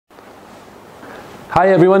Hi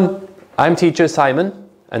everyone, I'm teacher Simon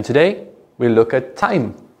and today we'll look at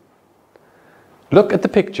time. Look at the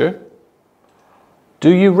picture. Do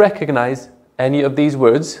you recognize any of these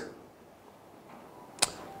words?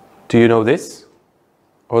 Do you know this?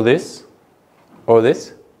 Or this? Or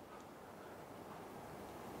this?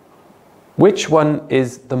 Which one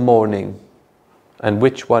is the morning and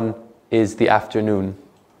which one is the afternoon?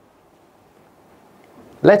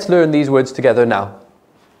 Let's learn these words together now.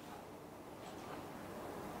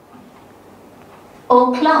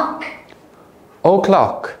 O'clock.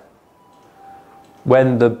 O'clock.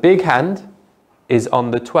 When the big hand is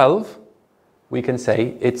on the 12, we can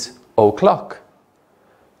say it's o'clock.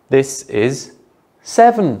 This is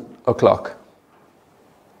 7 o'clock.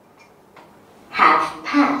 Half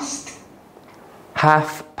past.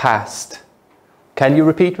 Half past. Can you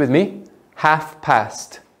repeat with me? Half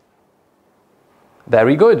past.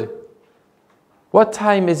 Very good. What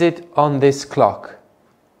time is it on this clock?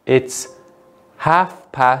 It's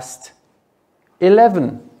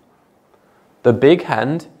 11:30. The big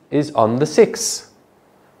hand is on the 6.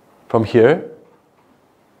 From here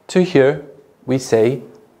to here we say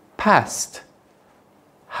past.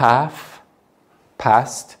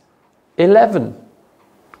 11:30.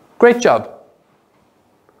 Great job.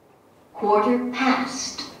 Quarter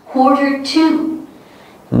past. Quarter to.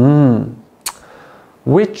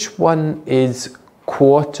 Which one is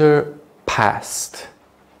quarter past?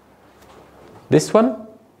 This one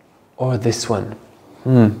or this one?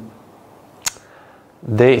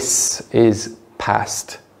 This is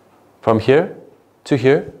past. From here to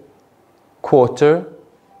here, quarter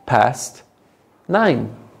past 9.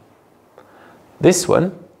 This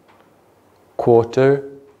one, quarter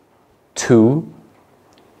to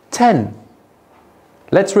 10.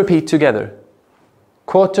 Let's repeat together.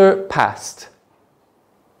 Quarter past.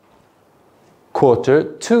 Quarter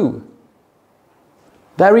to.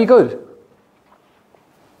 Very good.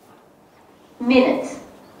 Minute.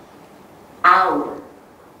 Hour.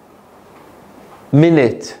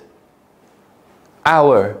 Minute.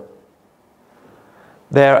 Hour.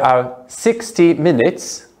 There are 60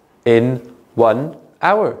 minutes in 1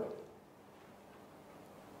 hour.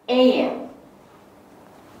 AM.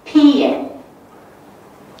 PM.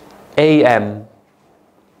 AM.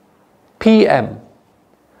 PM.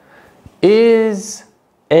 Is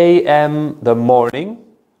AM the morning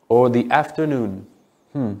or the afternoon?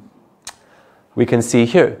 We can see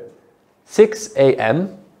here, 6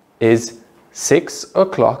 a.m. is 6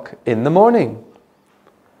 o'clock in the morning.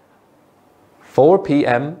 4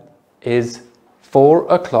 p.m. is 4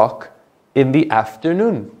 o'clock in the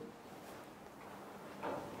afternoon.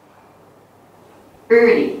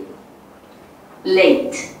 Early.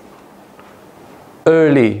 Late.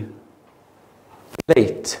 Early.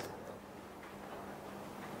 Late.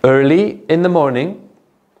 Early in the morning,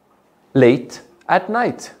 late at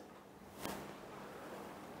night.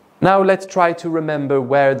 Now let's try to remember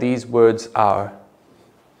where these words are.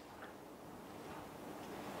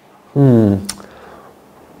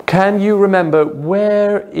 Can you remember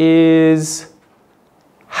where is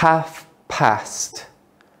half past?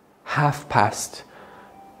 Half past.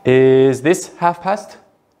 Is this half past?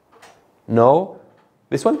 No.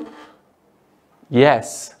 This one?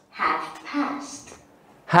 Yes. Half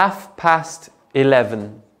past.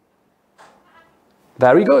 11:30.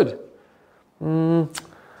 Very good.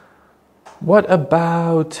 What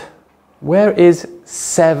about, where is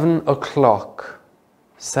 7 o'clock?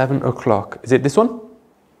 7 o'clock. Is it this one?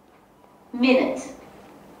 Minute.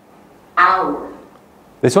 Hour.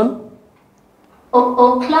 This one?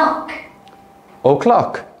 O'clock.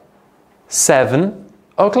 O'clock. 7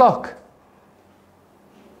 o'clock.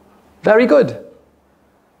 Very good.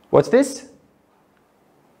 What's this?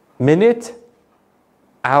 Minute.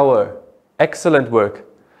 Hour. Excellent work.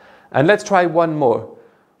 And let's try one more.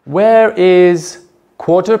 Where is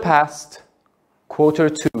quarter past, quarter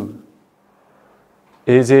to?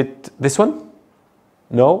 Is it this one?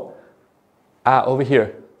 No? Over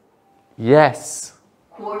here. Yes.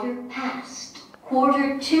 Quarter past.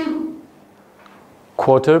 Quarter to.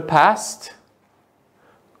 Quarter past,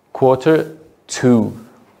 quarter to.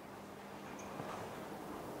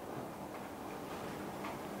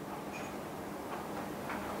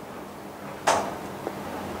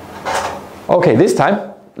 Okay, this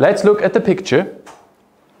time, let's look at the picture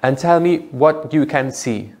and tell me what you can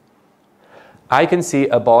see. I can see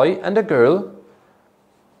a boy and a girl.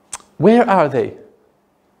 Where are they?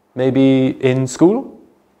 Maybe in school?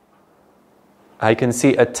 I can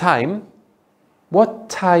see a time. What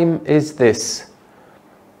time is this?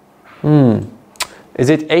 Is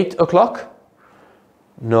it 8 o'clock?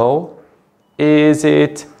 No. Is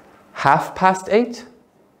it 8:30?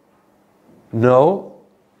 No?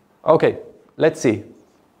 Okay, let's see.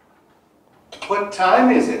 What time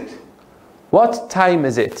is it? What time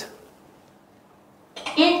is it?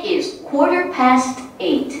 It is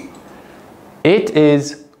 8:15. It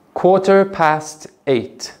is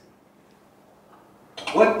 8:15.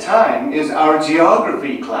 What time is our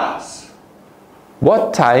geography class?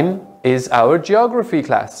 What time is our geography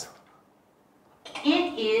class?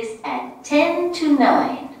 It is at 10 to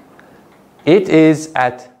 9. It is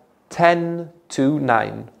at 10 to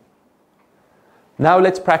 9. Now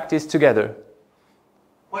let's practice together.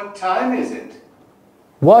 What time is it?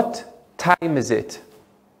 What time is it?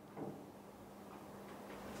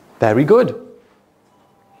 Very good.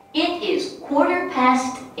 It is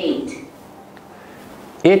 8:15.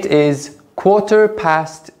 It is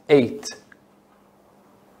 8:15.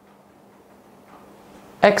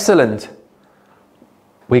 Excellent.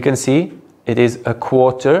 We can see it is a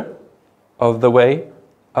quarter of the way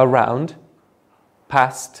around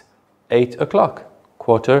past 8 o'clock.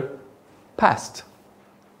 Quarter past.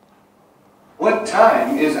 What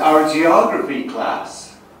time is our geography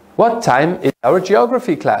class? What time is our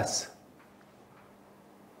geography class?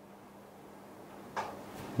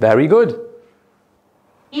 Very good.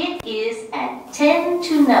 It is at 10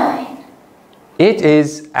 to 9. It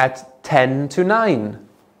is at 10 to 9.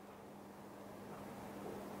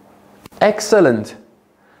 Excellent.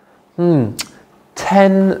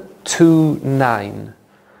 10 to 9.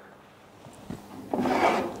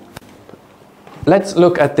 Let's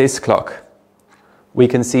look at this clock. We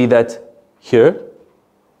can see that here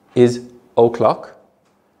is o'clock.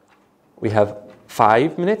 We have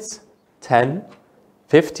 5 minutes, 10,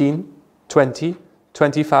 15, 20,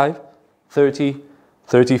 25, 30,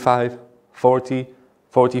 35, 40,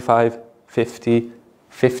 45, 50,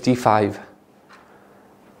 55.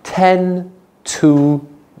 10 to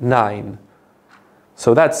 9.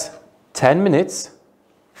 So that's 10 minutes,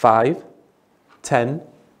 5, 10,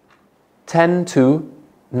 10 to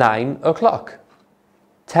 9 o'clock.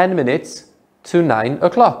 10 minutes to 9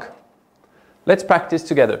 o'clock. Let's practice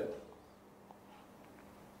together.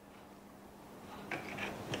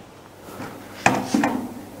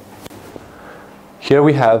 Here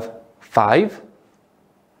we have 5,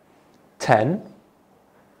 10,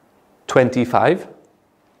 25,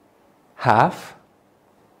 half,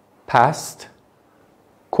 past,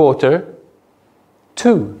 quarter,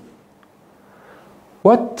 2.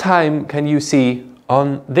 What time can you see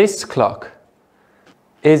on this clock?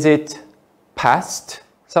 Is it past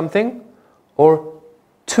something or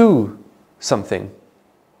to something?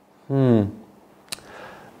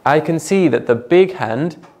 I can see that the big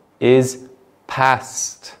hand is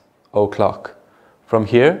past o'clock. From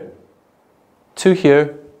here to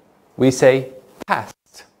here, we say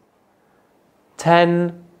past.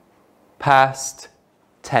 10 past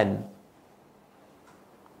 10.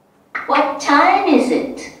 What time is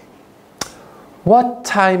it? What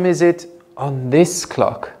time is it on this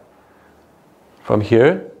clock? From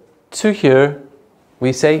here to here,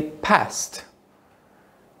 we say past.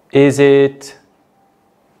 Is it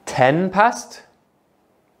 10 past?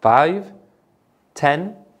 5?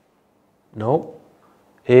 10? No.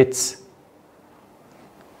 It's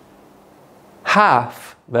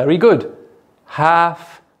half. Very good.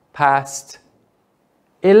 Half past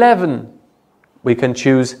 11. We can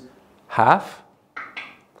choose half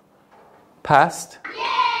past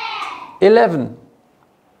 11.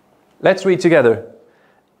 Let's read together.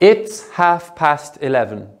 It's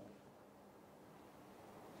 11:30.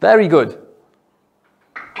 Very good.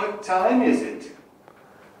 What time is it?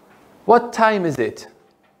 What time is it?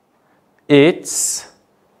 It's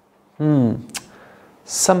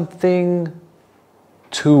something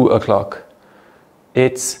 2 o'clock.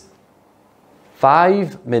 It's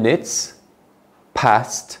 5 minutes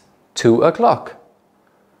past 2 o'clock.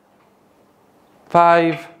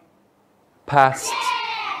 5 past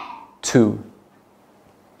 2.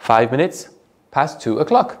 5 minutes past 2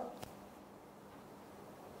 o'clock.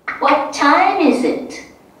 What time is it?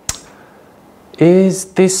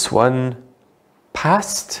 Is this one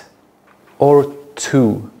past or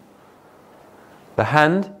to? The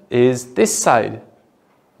hand is this side.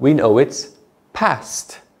 We know it's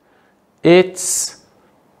past. It's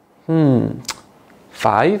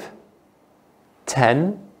 5,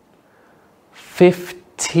 10,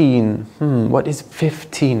 15. What is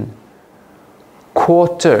 15?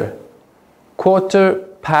 Quarter. Quarter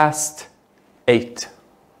past 8.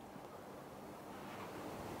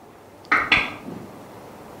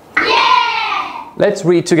 Let's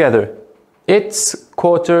read together. It's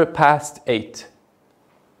 8:15.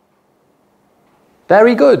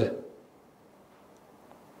 Very good.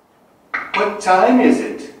 What time is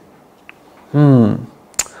it?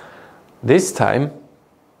 This time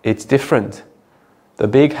it's different. The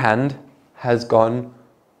big hand has gone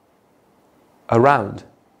around.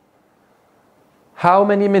 How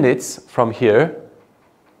many minutes from here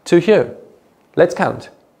to here? Let's count.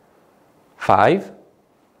 5,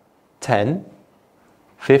 10,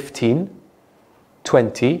 15,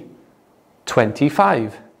 20,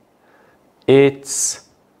 25. It's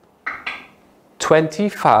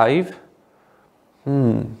 25.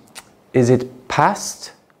 Is it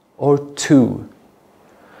past or to?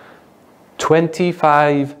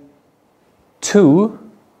 25 to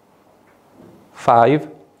 5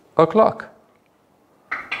 o'clock.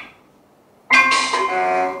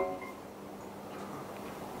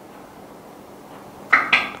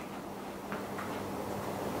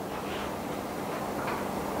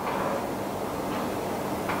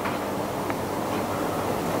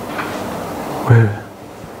 Where?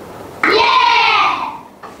 Yeah!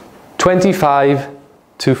 25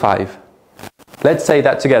 to 5. Let's say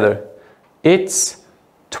that together. It's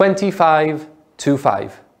 25 to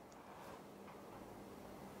 5.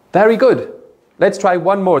 Very good. Let's try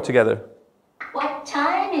one more together. What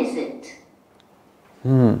time is it?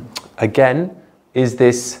 Again, is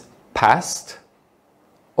this past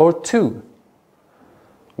or to?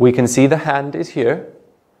 We can see the hand is here.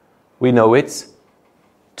 We know it's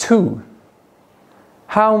to.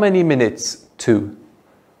 How many minutes to?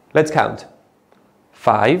 Let's count.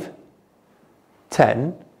 5,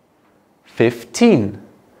 10, 15.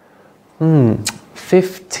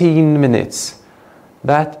 15 minutes.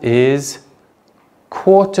 That is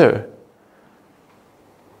quarter.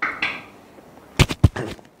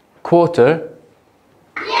 Quarter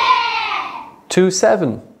to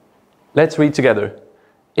 7. Let's read together.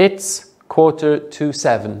 It's quarter to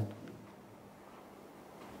 7.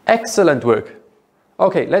 Excellent work.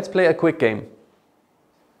 Okay, let's play a quick game.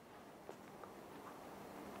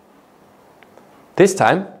 This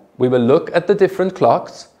time, we will look at the different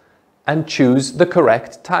clocks and choose the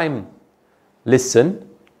correct time. Listen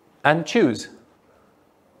and choose.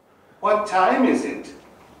 What time is it?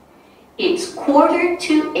 It's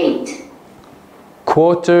 7:45.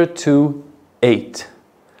 Quarter to 8.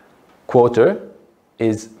 Quarter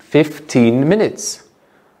is 15 minutes.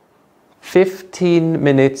 15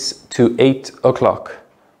 minutes to 8 o'clock.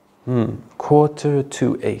 Quarter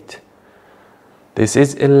to 8. This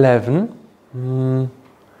is 11.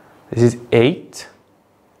 This is 8.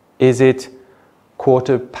 Is it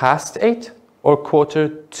quarter past 8 or quarter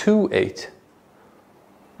to 8?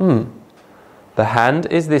 The hand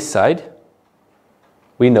is this side.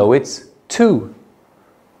 We know it's 2.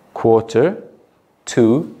 Quarter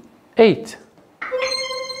to 8.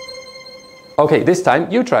 Okay, this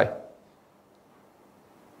time you try.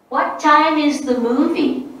 What time is the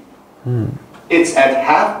movie? It's at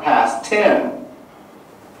 10:30.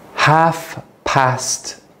 10:30.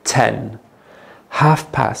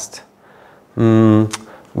 10:30.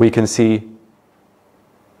 We can see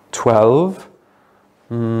 12.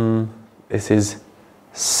 This is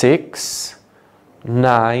 6,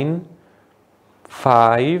 9,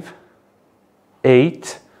 5,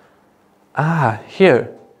 8. Here.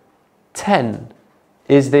 10.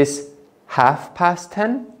 Is this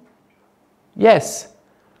 10:30? Yes.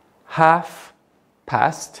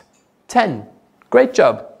 10:30. Great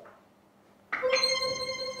job.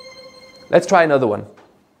 Let's try another one.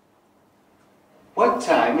 What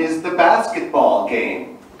time is the basketball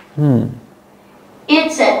game?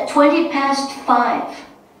 It's at 5:20.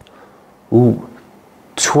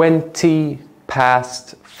 20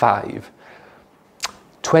 past 5.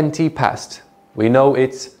 20 past. We know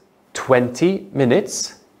it's 20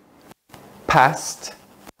 minutes past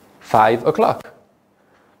 5 o'clock.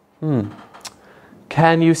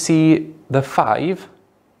 Can you see the 5?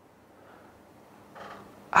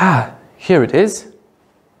 Here it is.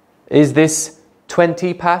 Is this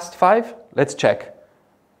 20 past 5? Let's check.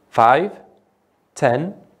 5,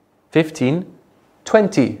 10, 15,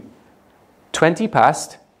 20. 20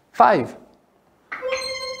 past 5.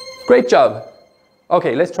 Great job.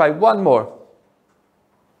 Okay, let's try one more.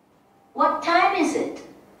 What time is it?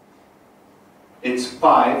 It's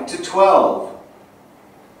 5 to 12.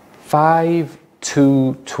 5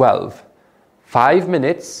 to 12. 5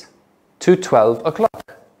 minutes to 12 o'clock.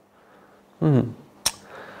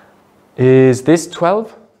 Is this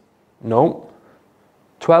 12? No.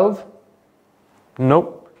 12?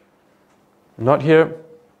 Nope. Not here.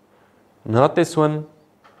 Not this one.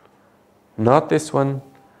 Not this one.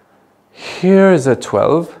 Here's a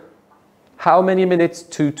 12. How many minutes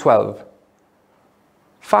to 12?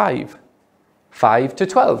 5. 5 to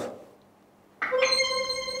 12.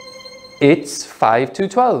 It's 5 to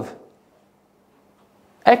 12.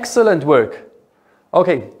 Excellent work.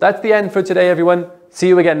 Okay, that's the end for today, everyone. See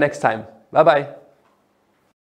you again next time. Bye-bye.